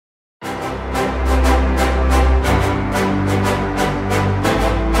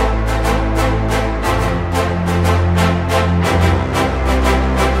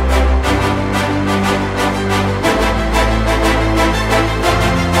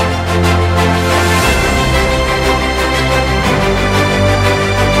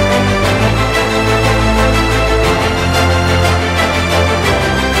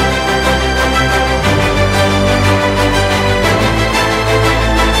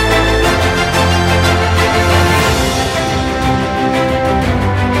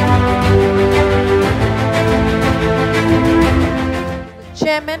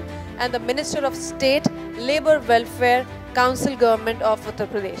and the Minister of State, Labour Welfare, Council Government of Uttar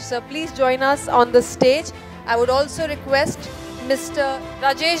Pradesh. So please join us on the stage. I would also request Mr.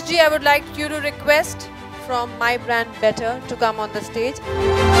 Rajesh ji, I would like you to request from My Brand Better to come on the stage.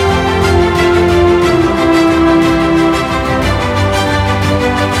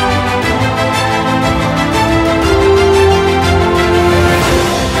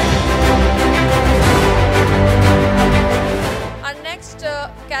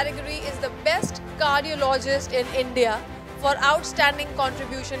 Category is the best cardiologist in India for outstanding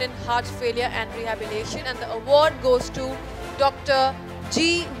contribution in heart failure and rehabilitation, and the award goes to Dr.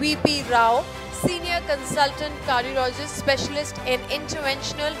 GVP Rao, Senior Consultant Cardiologist Specialist in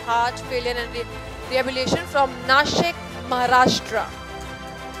Interventional Heart Failure and Rehabilitation from Nashik, Maharashtra.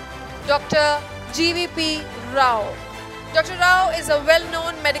 Dr. GVP Rao. Dr. Rao is a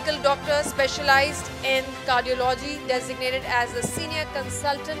well-known medical doctor specialized in cardiology, designated as a senior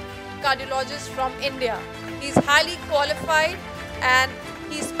consultant cardiologist from India. He is highly qualified and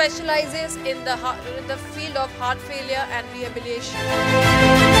he specializes in the field of heart failure and rehabilitation.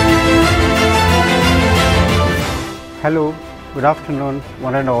 Hello, good afternoon,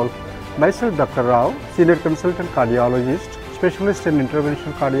 one and all. Myself, Dr. Rao, senior consultant cardiologist, specialist in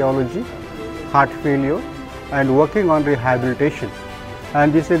interventional cardiology, heart failure, and working on rehabilitation.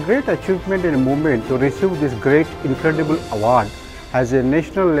 And it's a great achievement and a movement to receive this great, incredible award as a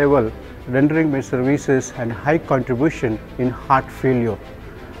national level, rendering my services and high contribution in heart failure.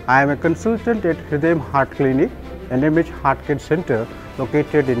 I am a consultant at Hridayam Heart Clinic, NMH Heart Care Center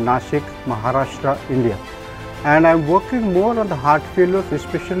located in Nashik, Maharashtra, India. And I am working more on the heart failures,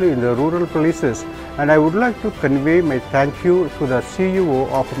 especially in the rural places. And I would like to convey my thank you to the CEO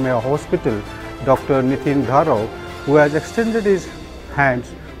of my hospital, Dr. Nitin Dharav, who has extended his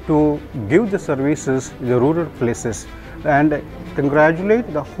hands to give the services in the rural places, and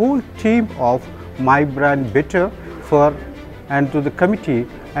congratulate the whole team of My Brand Better and to the committee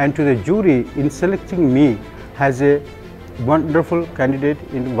and to the jury in selecting me as a wonderful candidate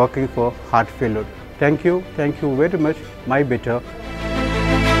in working for heart failure. Thank you very much, My Better.